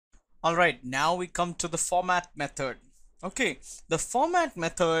All right, now we come to the format method. Okay, the format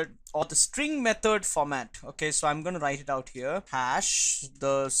method or the string method format. Okay, so I'm going to write it out here. Hash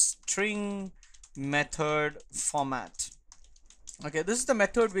the string method format. Okay, this is the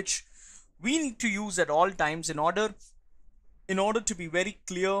method which we need to use at all times in order to be very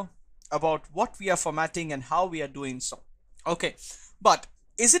clear about what we are formatting and how we are doing so. Okay, but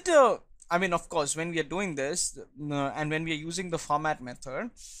is it a, I mean, of course, when we are doing this and when we are using the format method,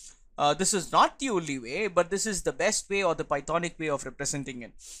 this is not the only way, but this is the best way or the Pythonic way of representing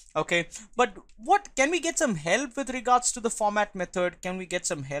it. Okay, but what can we get some help with regards to the format method? Can we get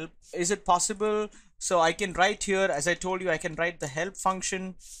some help? Is it possible? So I can write here, as I told you, I can write the help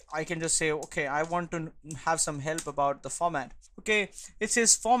function. I can just say, okay, I want to have some help about the format. Okay, it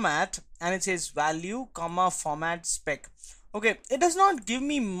says format and it says value comma format spec. Okay, it does not give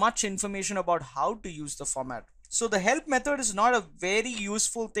me much information about how to use the format. So the help method is not a very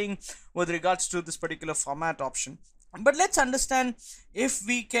useful thing with regards to this particular format option. But let's understand if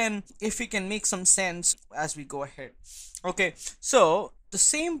we can make some sense as we go ahead. Okay, so the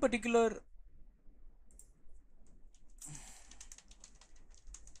same particular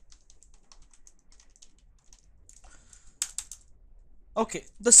okay,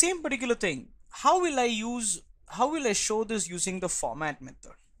 the same particular thing. How will I show this using the format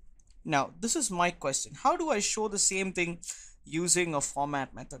method? Now, this is my question. How do I show the same thing using a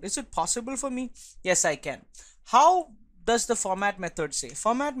format method? Is it possible for me? Yes, I can. How does the format method say?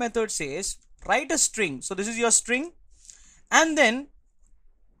 Format method says write a string. So this is your string, and then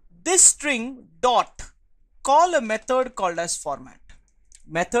this string dot call a method called as format.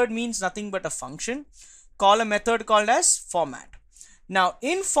 Method means nothing but a function. Call a method called as format. Now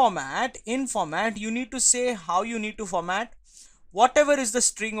in format, you need to say how you need to format whatever is the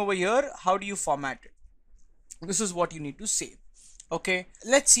string over here. How do you format it? This is what you need to say. Okay,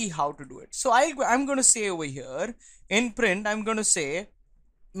 let's see how to do it. So I'm going to say over here in print, I'm going to say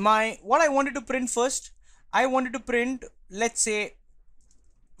what I wanted to print first. I wanted to print, let's say,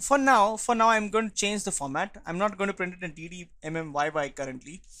 for now I'm going to change the format. I'm not going to print it in dd mmyy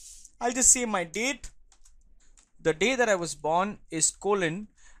currently. I'll just say my date, the day that I was born is colon.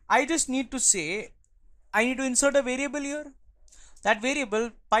 I just need to say I need to insert a variable here. That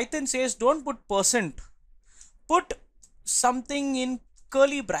variable, Python says don't put percent, put something in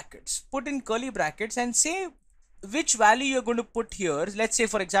curly brackets. Put in curly brackets and say which value you're going to put here. Let's say,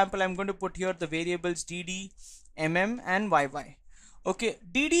 for example, I'm going to put here the variables dd, and yy. Okay,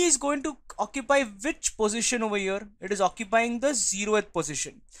 dd is going to occupy which position over here? It is occupying the 0th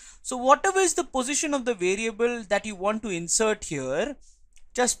position. So whatever is the position of the variable that you want to insert here,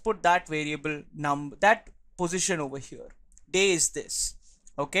 just put that variable number, that position over here. Day is this.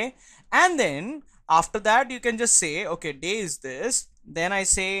 Okay, and then after that you can just say, okay, day is this. Then I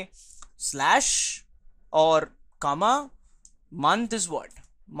say slash or comma, month is what?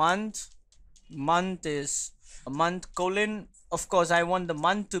 Month is a month colon. Of course, I want the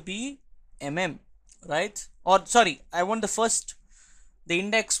month to be right? Or sorry, I want the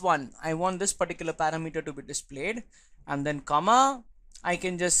index 1. I want this particular parameter to be displayed, and then comma, I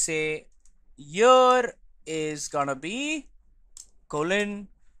can just say year is gonna be colon,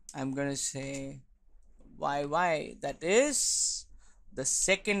 I'm gonna say yy, that is the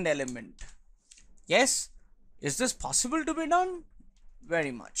second element. Yes, is this possible to be done?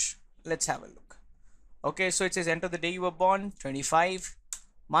 Very much. Let's have a look. Okay, so it says enter the day you were born, 25,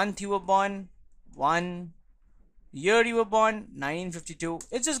 month you were born, 1, year you were born, 1952.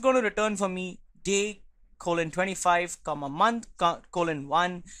 It's just going to return for me day colon 25 comma month colon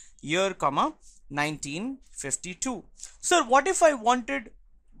 1, year comma 1952. So what if I wanted,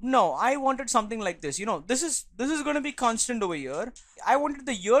 no, I wanted something like this. This is going to be constant over here. I wanted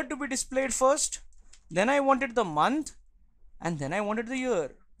the year to be displayed first, then I wanted the month, and then I wanted the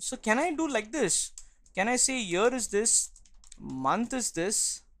year. So can I do like this? Can I say year is this, month is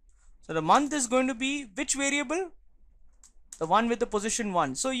this? So the month is going to be which variable? The one with the position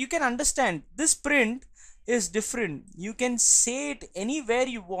 1. So you can understand this print is different. You can say it anywhere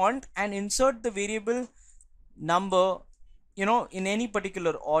you want and insert the variable number, in any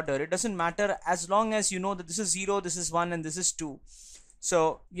particular order. It doesn't matter as long as you know that this is 0, this is 1, and this is 2.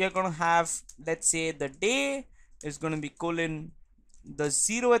 So you're going to have, let's say the day is going to be colon the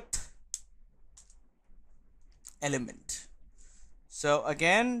 0th element. So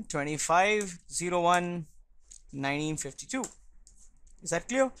again 25/01 1952. Is that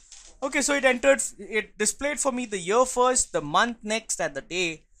clear? Okay, so it displayed for me the year first, the month next, and the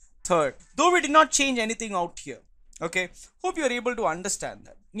day third, though we did not change anything out here. Okay, hope you're able to understand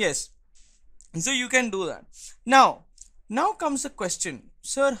that. Yes, so you can do that. Now Now comes the question,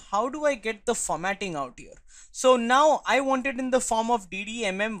 sir, how do I get the formatting out here? So now I want it in the form of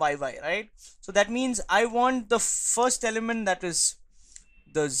DDMMYY, right? So that means I want the first element, that is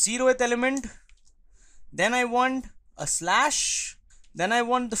the 0th element, then I want a slash, then I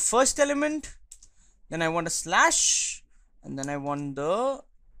want the first element, then I want a slash, and then I want the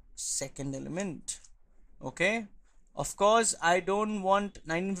second element. Okay, of course I don't want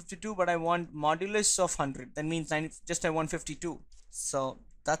 1952, but I want modulus of 100. That means just I want 52. So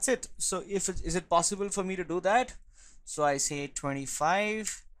that's it. So if is it possible for me to do that? So I say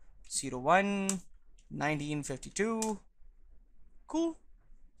 25 01 1952. Cool.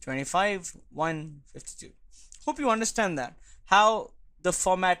 25 1 52. Hope you understand that how the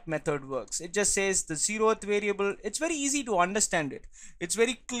format method works. It just says the 0th variable. It's very easy to understand it. It's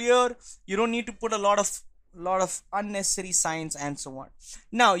very clear. You don't need to put a lot of unnecessary signs and so on.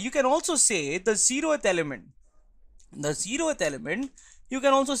 Now you can also say the 0th element. The 0th element, you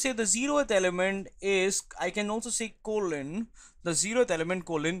can also say the 0th element is, I can also say colon, the 0th element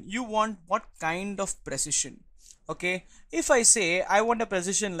colon, you want what kind of precision. Okay, if I say I want a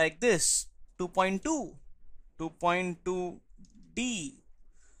precision like this, 2.2, 2.2D,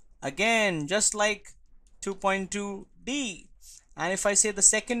 again just like 2.2D. And if I say the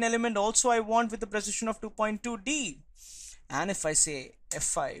second element also I want with the precision of 2.2D, and if I say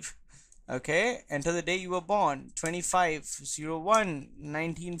F5, okay, enter the day you were born, 25/01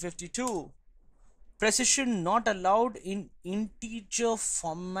 1952, precision not allowed in integer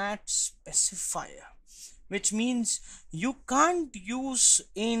format specifier, which means you can't use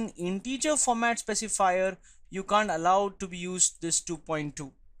in integer format specifier, you can't allow to be used this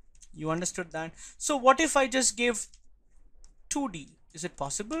 2.2. You understood that? So what if I just give 2D? Is it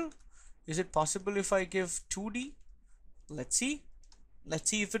possible? Is it possible if I give 2D? Let's see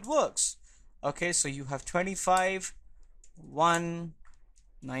if it works. Okay, so you have 25 1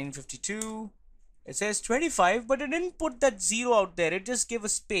 952. It says 25, but it didn't put that 0 out there, it just gave a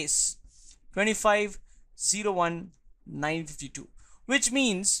space. 25 01 952, which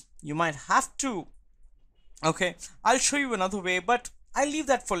means you might have to, okay, I'll show you another way, but I'll leave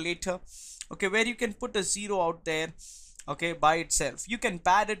that for later. Okay, where you can put a 0 out there, okay, by itself. You can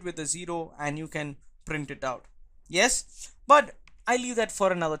pad it with a 0 and you can print it out. Yes, but I leave that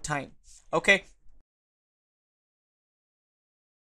for another time. Okay,